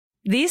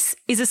This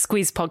is a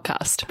Squiz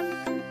podcast.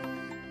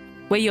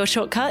 We're your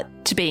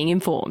shortcut to being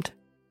informed.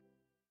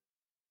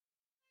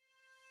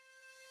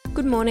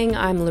 Good morning,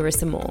 I'm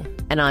Larissa Moore.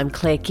 And I'm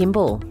Claire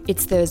Kimball.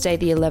 It's Thursday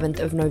the 11th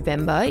of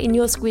November. In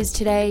your Squiz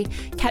today,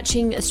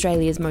 catching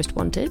Australia's most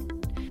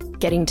wanted,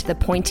 getting to the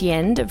pointy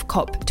end of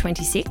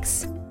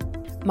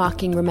COP26,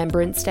 marking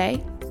Remembrance Day,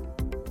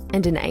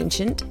 and an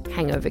ancient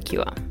hangover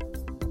cure.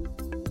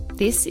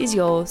 This is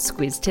your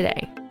Squiz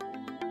today.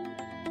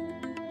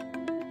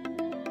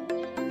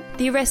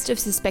 The arrest of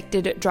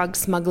suspected drug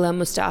smuggler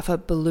Mustafa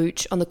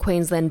Baluch on the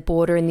Queensland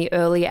border in the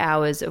early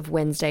hours of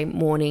Wednesday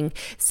morning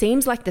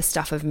seems like the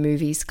stuff of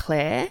movies,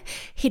 Claire.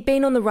 He'd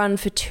been on the run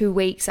for 2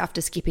 weeks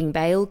after skipping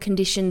bail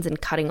conditions and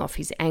cutting off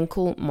his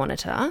ankle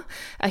monitor.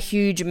 A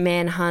huge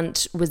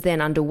manhunt was then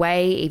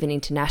underway. Even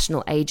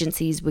international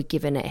agencies were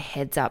given a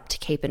heads up to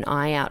keep an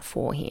eye out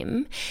for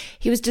him.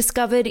 He was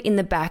discovered in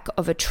the back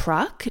of a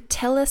truck.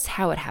 Tell us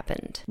how it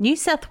happened. New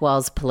South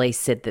Wales police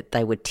said that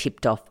they were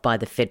tipped off by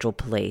the federal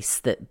police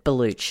that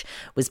Baluch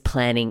was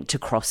planning to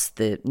cross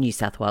the New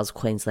South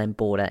Wales-Queensland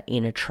border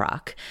in a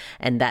truck,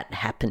 and that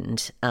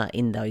happened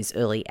in those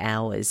early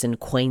hours, and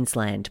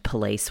Queensland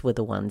police were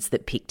the ones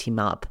that picked him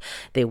up.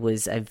 There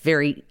was a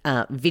very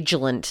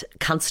vigilant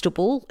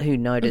constable who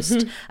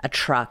noticed a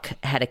truck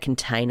had a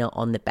container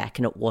on the back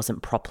and it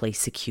wasn't properly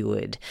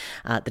secured.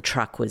 The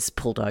truck was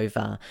pulled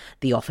over.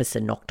 The officer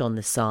knocked on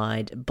the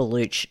side.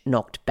 Baluch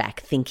knocked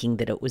back thinking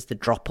that it was the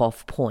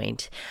drop-off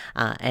point,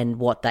 and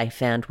what they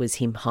found was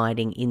him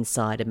hiding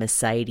inside a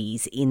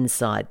Mercedes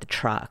inside the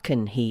truck,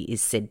 and he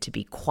is said to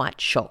be quite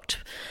shocked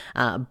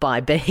by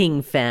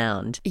being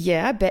found.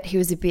 Yeah, I bet he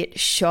was a bit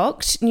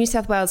shocked. New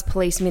South Wales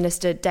Police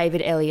Minister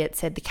David Elliott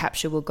said the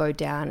capture will go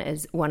down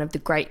as one of the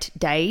great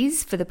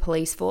days for the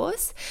police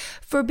force.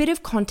 For a bit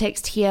of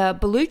context here,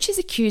 Baluch is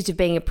accused of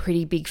being a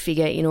pretty big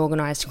figure in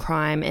organised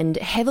crime and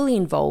heavily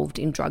involved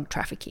in drug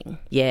trafficking.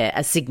 Yeah,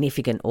 a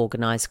significant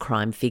organised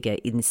crime figure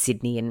in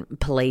Sydney, and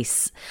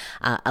police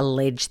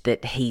alleged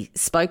that he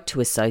spoke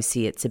to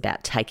associates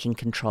about taking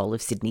control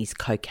of Sydney's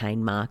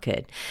cocaine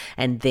market,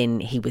 and then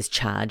he was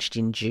charged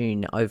in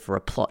June over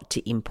a plot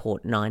to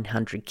import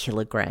 900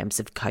 kilograms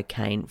of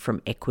cocaine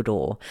from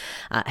Ecuador.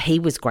 He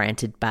was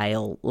granted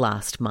bail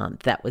last month.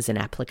 That was an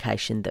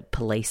application that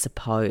police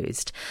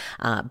opposed,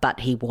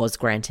 but he was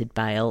granted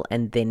bail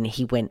and then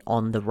he went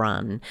on the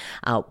run.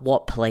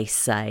 What police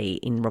say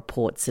in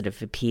reports that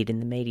have appeared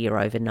in the media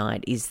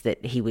overnight is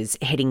that he was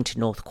heading to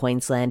North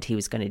Queensland. He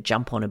was going to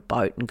jump on a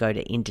boat and go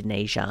to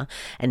Indonesia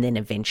and then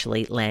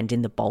eventually land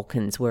in the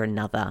Balkans, where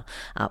another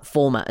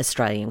former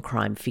Australian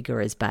crime figure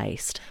is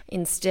based.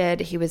 Instead,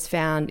 he was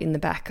found in the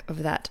back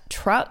of that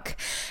truck.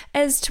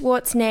 As to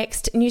what's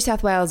next, New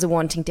South Wales are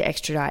wanting to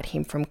extradite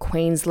him from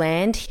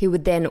Queensland. He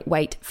would then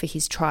wait for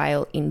his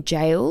trial in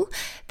jail.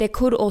 There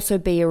could also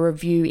be a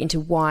review into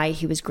why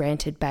he was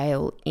granted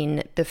bail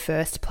in the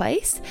first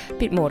place. A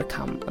bit more to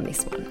come on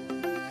this one.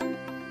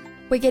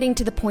 We're getting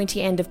to the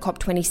pointy end of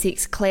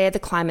COP26, Claire, the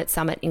climate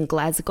summit in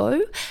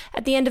Glasgow.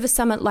 At the end of a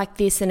summit like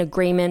this, an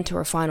agreement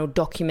or a final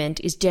document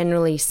is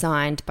generally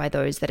signed by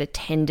those that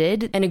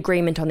attended, an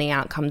agreement on the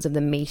outcomes of the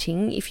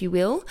meeting, if you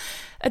will.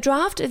 A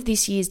draft of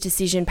this year's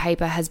decision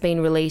paper has been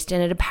released,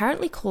 and it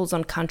apparently calls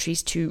on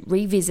countries to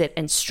revisit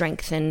and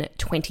strengthen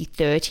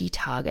 2030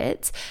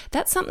 targets.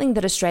 That's something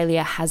that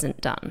Australia hasn't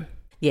done.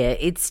 Yeah,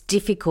 it's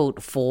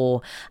difficult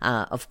for,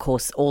 of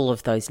course, all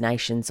of those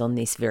nations on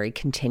this very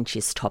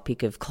contentious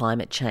topic of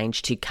climate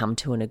change to come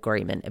to an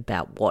agreement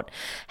about what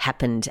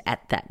happened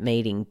at that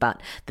meeting.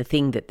 But the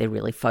thing that they're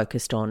really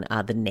focused on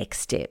are the next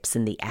steps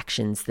and the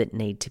actions that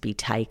need to be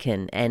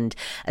taken. And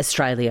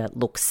Australia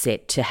looks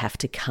set to have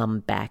to come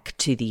back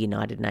to the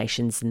United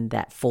Nations in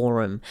that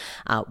forum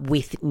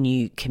with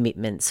new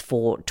commitments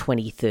for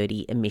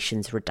 2030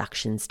 emissions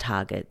reductions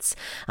targets.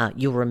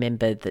 You'll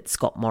remember that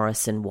Scott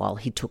Morrison, while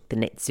he took the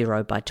net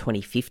zero by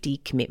 2050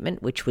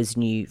 commitment, which was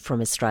new from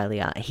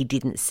Australia, he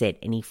didn't set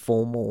any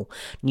formal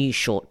new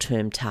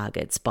short-term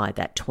targets by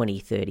that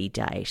 2030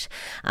 date.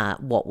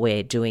 What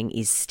we're doing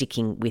is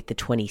sticking with the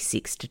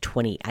 26 to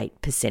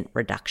 28%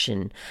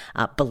 reduction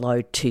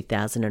below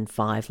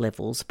 2005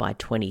 levels by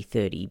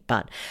 2030.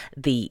 But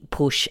the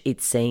push, it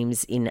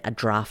seems, in a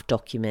draft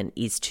document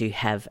is to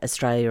have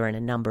Australia and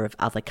a number of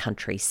other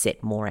countries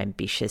set more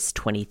ambitious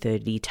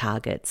 2030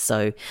 targets.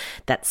 So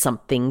that's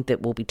something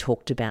that will be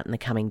talked about in the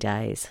coming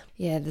days.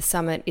 Yeah, the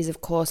summit is,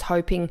 of course,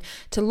 hoping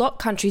to lock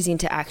countries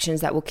into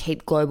actions that will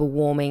keep global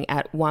warming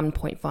at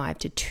 1.5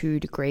 to 2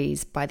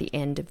 degrees by the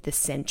end of the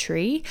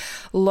century.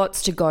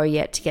 Lots to go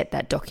yet to get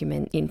that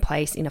document in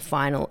place in a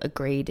final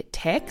agreed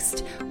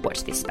text.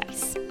 Watch this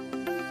space.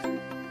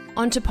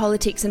 On to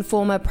politics, and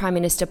former Prime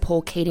Minister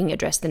Paul Keating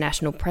addressed the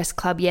National Press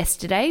Club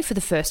yesterday for the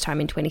first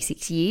time in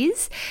 26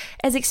 years.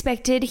 As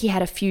expected, he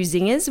had a few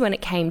zingers when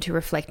it came to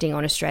reflecting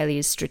on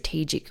Australia's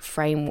strategic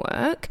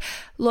framework.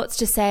 Lots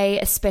to say,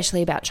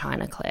 especially about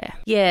China, Claire.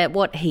 Yeah,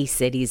 what he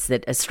said is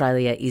that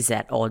Australia is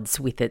at odds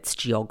with its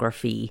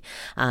geography,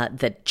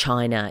 that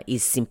China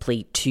is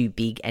simply too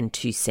big and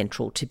too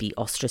central to be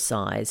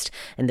ostracised,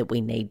 and that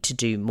we need to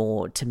do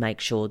more to make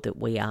sure that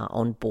we are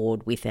on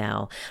board with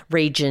our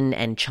region,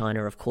 and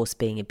China, of course,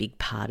 being a big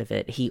part of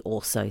it. He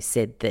also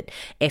said that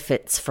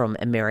efforts from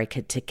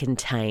America to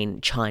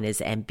contain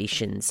China's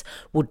ambitions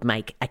would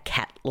make a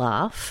cat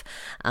laugh.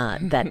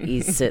 That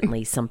is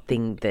certainly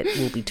something that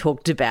will be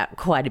talked about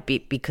quite a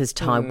bit, because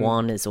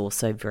Taiwan is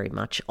also very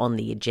much on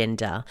the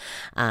agenda,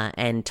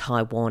 and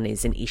Taiwan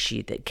is an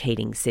issue that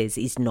Keating says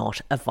is not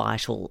a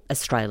vital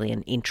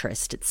Australian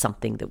interest. It's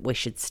something that we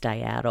should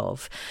stay out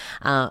of.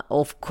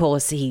 Of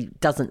course, he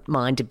doesn't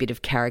mind a bit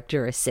of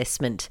character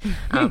assessment.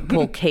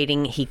 Paul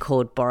Keating, he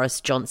called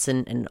Boris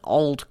Johnson an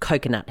old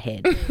coconut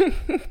head.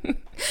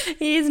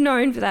 He is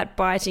known for that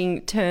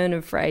biting turn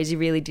of phrase. He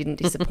really didn't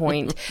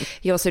disappoint.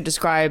 He also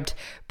described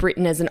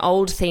Britain as an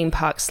old theme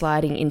park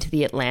sliding into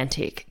the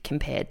Atlantic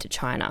compared to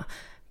China.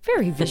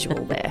 Very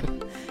visual there.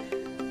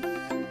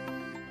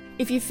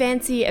 If you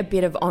fancy a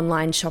bit of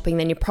online shopping,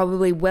 then you're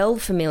probably well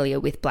familiar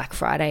with Black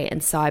Friday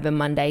and Cyber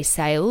Monday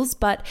sales,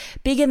 but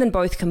bigger than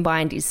both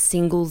combined is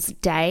Singles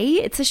Day.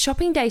 It's a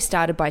shopping day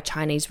started by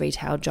Chinese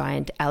retail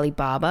giant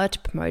Alibaba to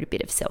promote a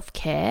bit of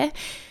self-care.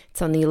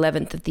 It's on the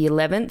 11th of the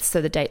 11th,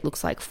 so the date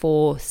looks like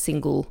 4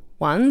 single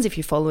ones, if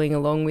you're following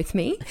along with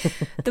me.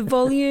 The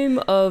volume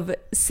of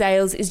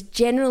sales is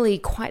generally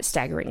quite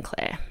staggering,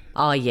 Claire.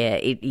 Oh, yeah,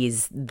 it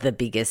is the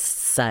biggest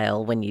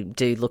sale when you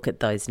do look at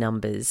those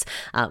numbers.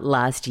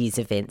 Last year's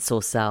event saw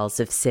sales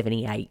of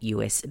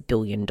 $78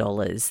 billion.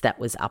 That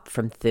was up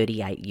from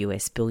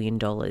 $38 billion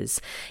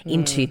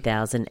in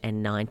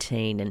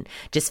 2019. And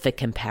just for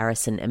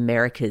comparison,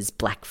 America's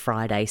Black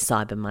Friday,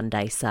 Cyber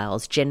Monday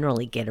sales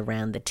generally get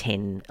around the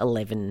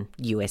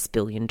 $10-11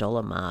 billion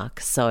mark.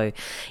 So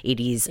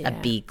it is a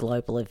big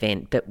global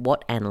event. But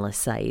what analysts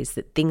say is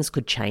that things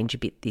could change a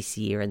bit this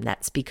year, and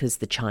that's because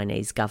the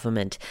Chinese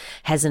government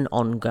has an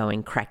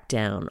ongoing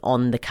crackdown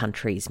on the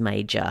country's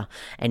major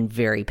and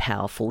very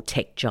powerful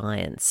tech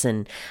giants.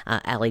 And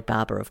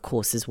Alibaba, of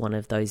course, is one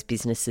of those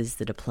businesses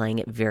that are playing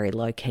it very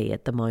low-key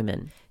at the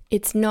moment.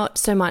 It's not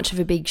so much of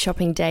a big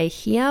shopping day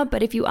here,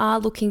 but if you are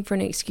looking for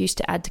an excuse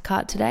to add to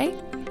cart today,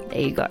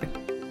 there you go.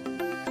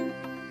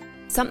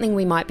 Something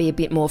we might be a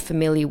bit more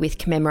familiar with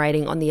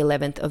commemorating on the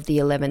 11th of the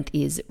 11th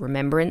is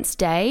Remembrance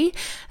Day,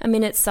 a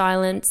minute's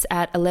silence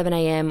at 11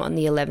 a.m. on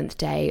the 11th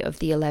day of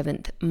the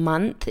 11th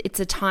month. It's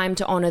a time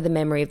to honour the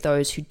memory of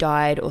those who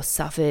died or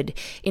suffered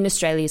in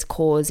Australia's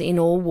cause in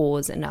all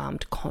wars and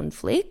armed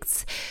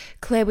conflicts.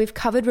 Claire, we've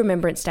covered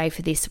Remembrance Day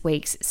for this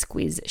week's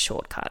Squiz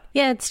Shortcut.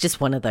 Yeah, it's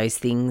just one of those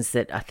things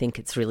that I think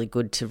it's really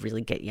good to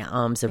really get your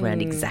arms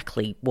around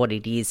exactly what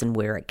it is and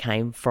where it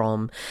came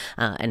from.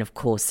 And of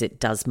course, it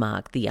does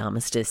mark the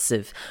armistice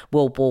of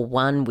World War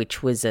I,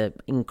 which was an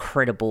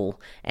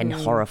incredible and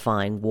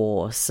horrifying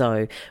war.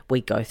 So we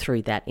go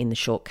through that in the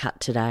shortcut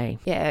today.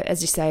 Yeah,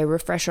 as you say, a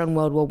refresher on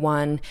World War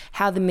I,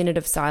 how the minute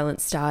of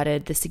silence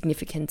started, the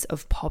significance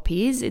of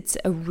poppies. It's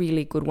a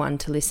really good one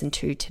to listen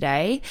to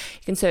today.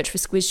 You can search for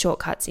Squiz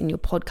Shortcuts in your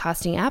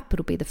podcasting app.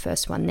 It'll be the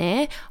first one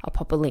there. I'll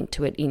pop a link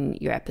to it in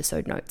your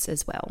episode notes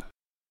as well.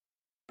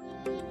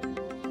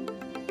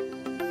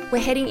 We're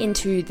heading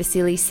into the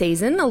silly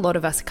season. A lot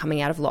of us are coming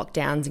out of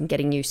lockdowns and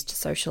getting used to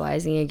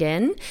socialising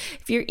again.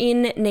 If you're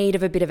in need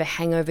of a bit of a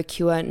hangover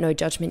cure, no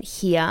judgment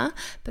here,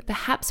 but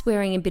perhaps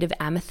wearing a bit of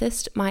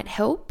amethyst might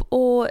help,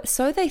 or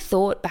so they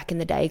thought back in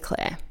the day,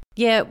 Claire.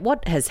 Yeah,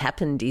 what has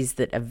happened is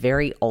that a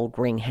very old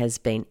ring has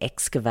been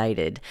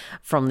excavated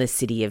from the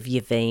city of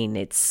Yavin.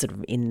 It's sort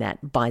of in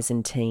that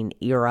Byzantine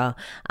era,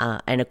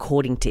 and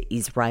according to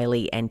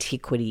Israeli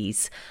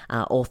antiquities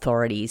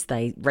authorities,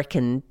 they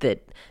reckon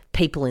that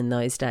people in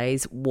those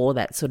days wore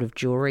that sort of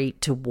jewellery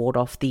to ward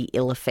off the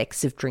ill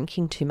effects of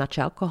drinking too much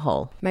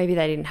alcohol. Maybe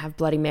they didn't have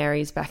Bloody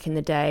Marys back in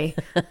the day.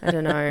 I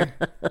don't know.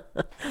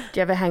 Do you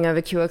have a hangover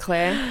cure,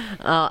 Claire?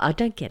 I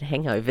don't get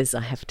hangovers,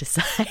 I have to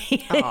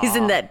say.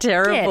 Isn't that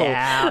terrible? Get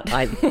out.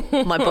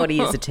 My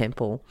body is a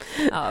temple.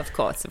 Oh, of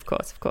course.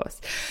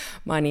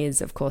 Mine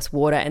is, of course,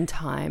 water and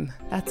time.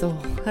 That's all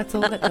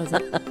that does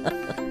it.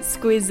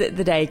 Squiz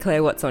the day,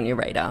 Claire. What's on your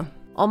radar?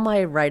 On my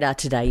radar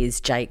today is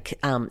Jake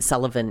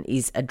Sullivan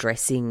is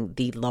addressing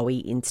the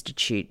Lowy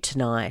Institute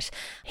tonight.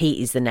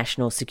 He is the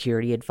National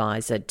Security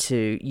Advisor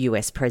to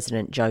US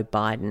President Joe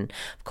Biden.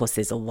 Of course,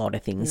 there's a lot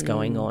of things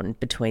going on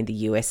between the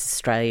US,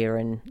 Australia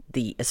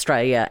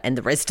and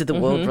the rest of the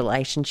world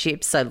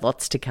relationship, so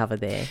lots to cover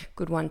there.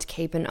 Good one to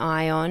keep an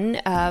eye on.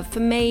 For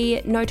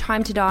me, No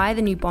Time to Die,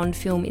 the new Bond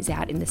film, is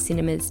out in the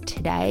cinemas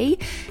today.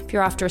 If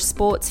you're after a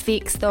sports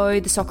fix, though,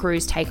 the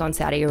Socceroos take on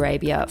Saudi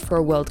Arabia for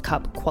a World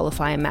Cup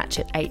qualifier match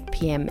at 8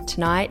 p.m.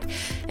 tonight.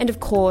 And of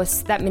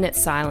course, that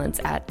minute's silence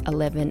at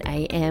 11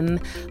 a.m,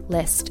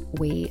 lest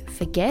we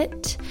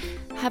forget.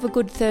 Have a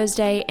good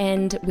Thursday,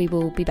 and we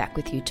will be back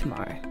with you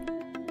tomorrow.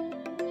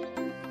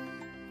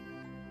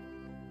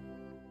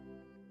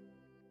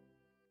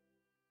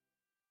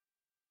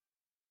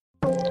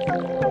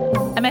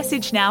 A message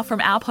message now from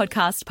our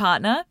podcast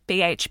partner,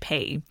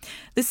 BHP.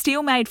 The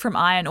steel made from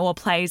iron ore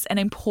plays an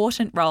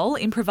important role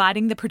in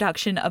providing the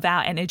production of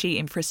our energy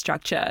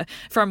infrastructure,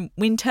 from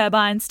wind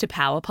turbines to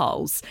power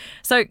poles.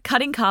 So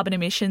cutting carbon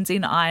emissions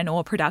in iron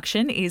ore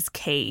production is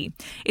key.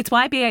 It's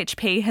why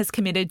BHP has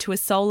committed to a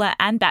solar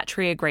and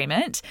battery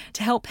agreement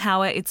to help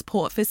power its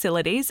port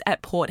facilities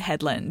at Port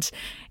Hedland.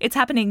 It's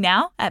happening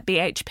now at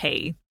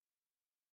BHP.